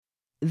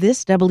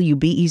This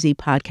WBEZ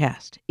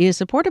podcast is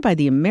supported by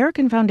the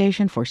American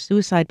Foundation for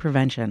Suicide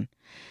Prevention.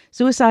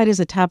 Suicide is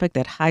a topic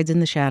that hides in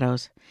the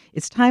shadows.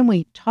 It's time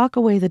we talk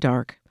away the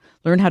dark,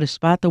 learn how to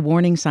spot the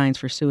warning signs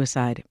for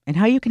suicide, and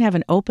how you can have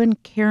an open,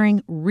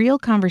 caring, real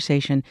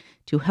conversation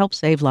to help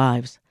save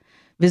lives.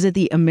 Visit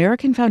the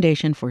American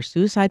Foundation for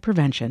Suicide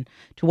Prevention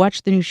to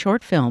watch the new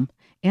short film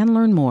and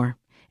learn more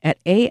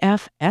at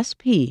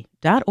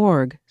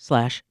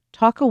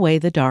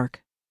afsp.org/talkawaythedark.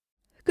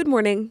 Good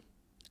morning.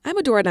 I'm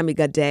Adora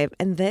Namigadde,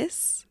 and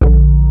this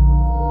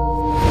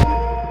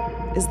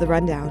is The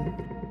Rundown.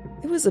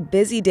 It was a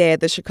busy day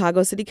at the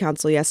Chicago City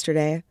Council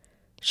yesterday.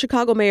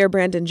 Chicago Mayor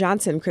Brandon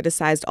Johnson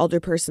criticized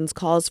alderpersons'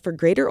 calls for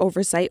greater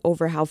oversight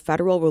over how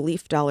federal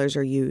relief dollars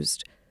are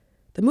used.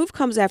 The move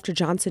comes after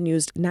Johnson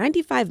used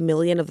 $95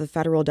 million of the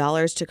federal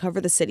dollars to cover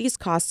the city's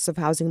costs of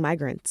housing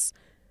migrants.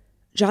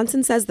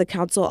 Johnson says the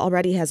council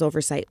already has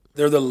oversight.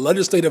 They're the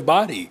legislative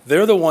body.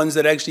 They're the ones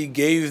that actually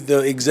gave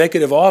the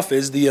executive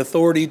office the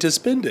authority to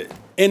spend it.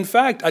 In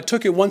fact, I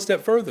took it one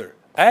step further.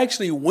 I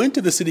actually went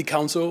to the city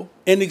council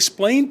and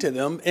explained to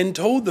them and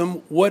told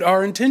them what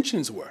our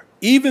intentions were,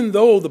 even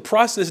though the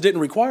process didn't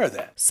require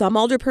that. Some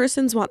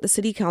alderpersons want the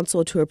city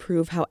council to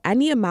approve how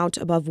any amount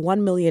above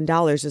 $1 million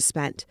is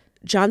spent.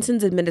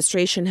 Johnson's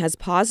administration has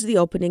paused the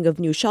opening of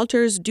new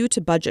shelters due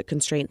to budget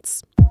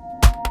constraints.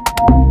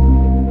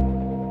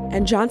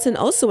 And Johnson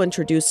also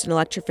introduced an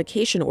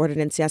electrification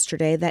ordinance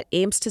yesterday that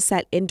aims to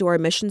set indoor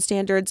emission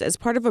standards as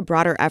part of a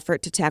broader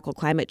effort to tackle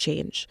climate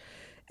change.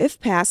 If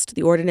passed,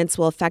 the ordinance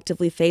will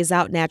effectively phase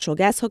out natural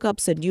gas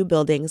hookups in new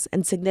buildings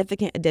and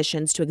significant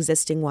additions to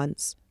existing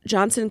ones.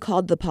 Johnson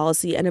called the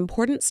policy an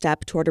important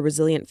step toward a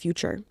resilient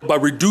future. By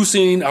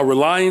reducing our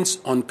reliance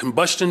on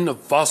combustion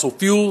of fossil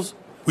fuels,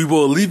 we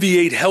will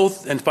alleviate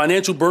health and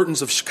financial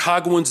burdens of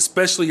Chicagoans,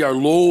 especially our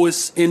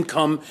lowest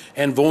income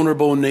and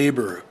vulnerable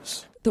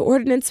neighbors. The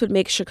ordinance would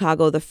make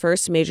Chicago the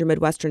first major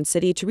Midwestern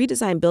city to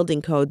redesign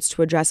building codes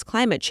to address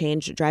climate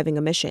change driving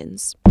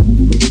emissions.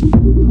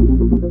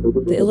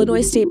 The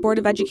Illinois State Board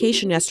of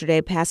Education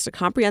yesterday passed a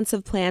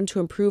comprehensive plan to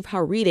improve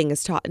how reading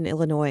is taught in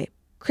Illinois.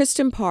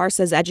 Kristen Parr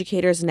says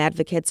educators and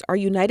advocates are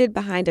united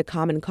behind a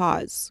common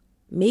cause,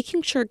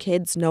 making sure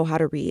kids know how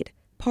to read.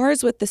 Parr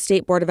is with the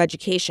State Board of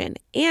Education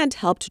and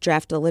helped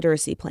draft a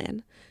literacy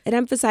plan. It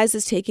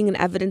emphasizes taking an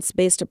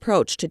evidence-based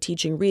approach to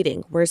teaching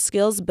reading, where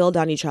skills build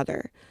on each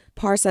other.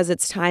 Parr says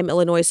it's time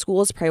Illinois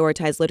schools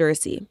prioritize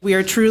literacy. We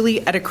are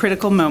truly at a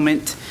critical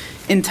moment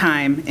in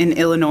time in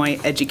Illinois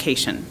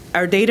education.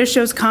 Our data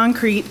shows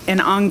concrete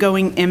and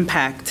ongoing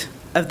impact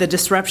of the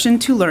disruption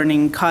to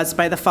learning caused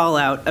by the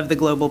fallout of the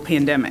global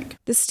pandemic.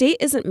 The state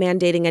isn't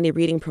mandating any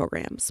reading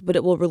programs, but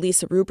it will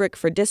release a rubric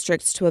for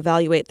districts to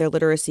evaluate their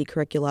literacy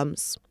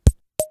curriculums.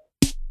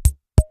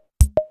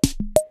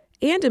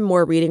 And in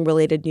more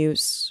reading-related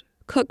news,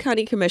 Cook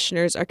County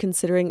commissioners are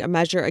considering a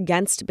measure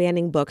against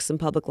banning books in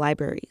public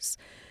libraries.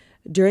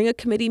 During a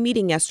committee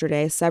meeting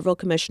yesterday, several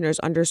commissioners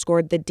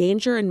underscored the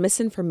danger and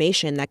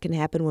misinformation that can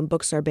happen when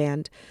books are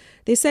banned.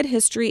 They said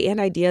history and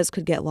ideas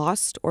could get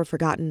lost or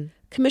forgotten.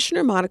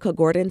 Commissioner Monica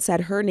Gordon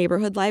said her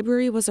neighborhood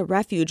library was a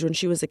refuge when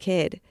she was a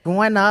kid.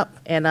 Growing up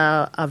in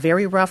a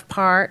very rough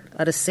part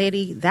of the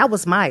city, that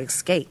was my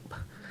escape.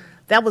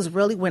 That was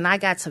really when I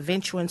got to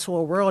venture into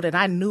a world and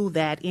I knew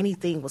that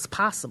anything was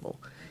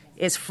possible.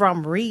 It's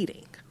from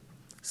reading.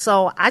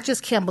 So I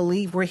just can't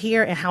believe we're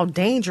here and how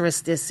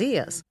dangerous this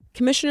is.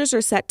 Commissioners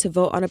are set to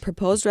vote on a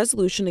proposed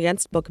resolution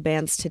against book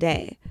bans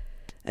today.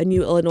 A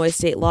new Illinois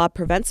state law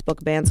prevents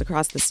book bans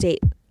across the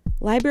state.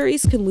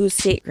 Libraries can lose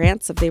state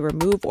grants if they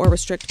remove or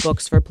restrict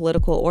books for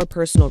political or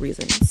personal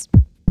reasons.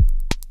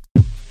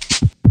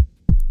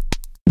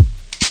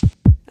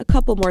 A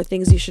couple more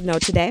things you should know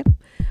today.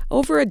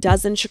 Over a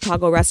dozen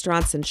Chicago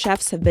restaurants and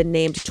chefs have been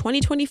named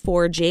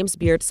 2024 James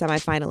Beard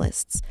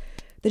semifinalists.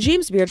 The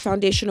James Beard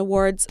Foundation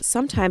Awards,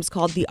 sometimes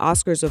called the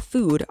Oscars of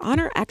Food,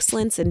 honor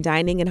excellence in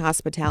dining and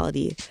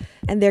hospitality,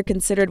 and they're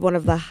considered one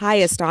of the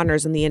highest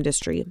honors in the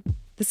industry.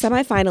 The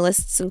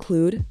semifinalists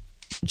include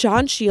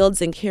John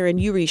Shields and Karen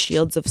Uri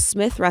Shields of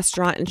Smith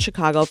Restaurant in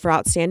Chicago for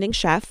Outstanding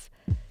Chef,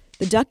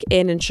 the Duck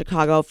Inn in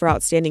Chicago for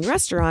Outstanding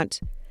Restaurant,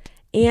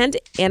 and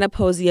Anna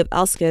Posey of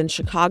Elska in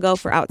Chicago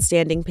for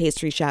Outstanding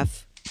Pastry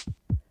Chef.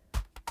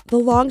 The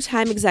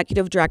longtime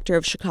executive director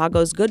of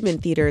Chicago's Goodman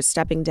Theater is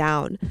stepping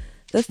down.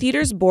 The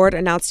theater's board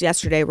announced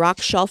yesterday Rock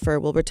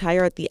Shelfer will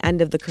retire at the end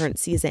of the current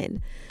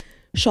season.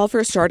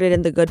 Shelfer started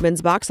in the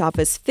Goodman's box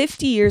office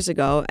 50 years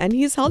ago, and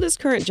he's held his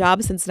current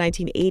job since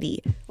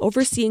 1980,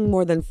 overseeing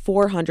more than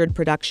 400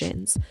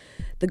 productions.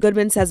 The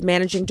Goodman says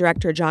managing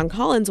director John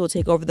Collins will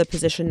take over the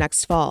position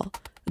next fall.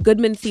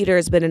 Goodman Theater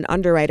has been an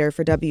underwriter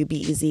for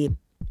WBEZ.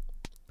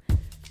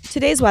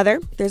 Today's weather,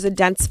 there's a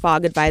dense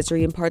fog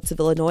advisory in parts of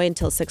Illinois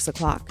until 6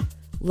 o'clock.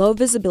 Low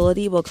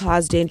visibility will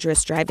cause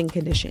dangerous driving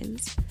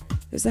conditions.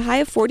 There's a high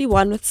of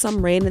 41 with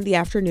some rain in the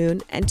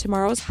afternoon, and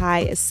tomorrow's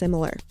high is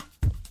similar.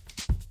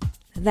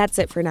 That's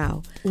it for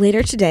now.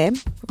 Later today,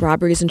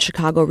 robberies in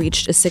Chicago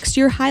reached a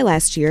 6-year high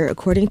last year,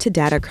 according to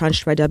data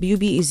crunched by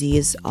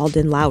WBEZ's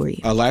Alden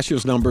Lowry. Last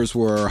year's numbers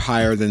were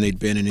higher than they'd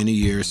been in any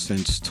year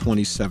since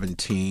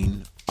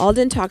 2017.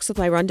 Alden talks with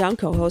my Rundown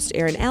co-host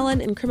Aaron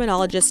Allen and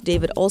criminologist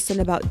David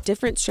Olson about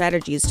different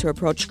strategies to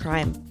approach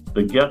crime.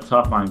 The get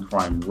tough on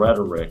crime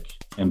rhetoric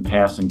and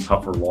passing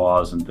tougher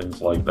laws and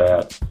things like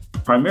that,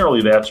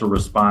 primarily that's a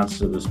response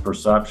to this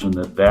perception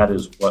that that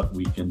is what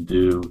we can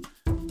do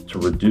to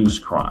reduce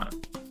crime.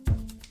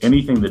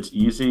 Anything that's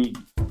easy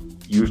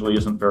usually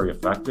isn't very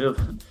effective,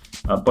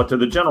 but to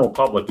the general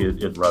public, it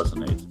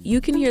resonates. You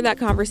can hear that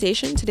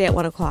conversation today at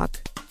 1 o'clock.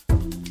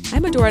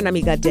 I'm Adora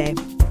Namigadde.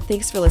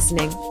 Thanks for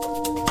listening.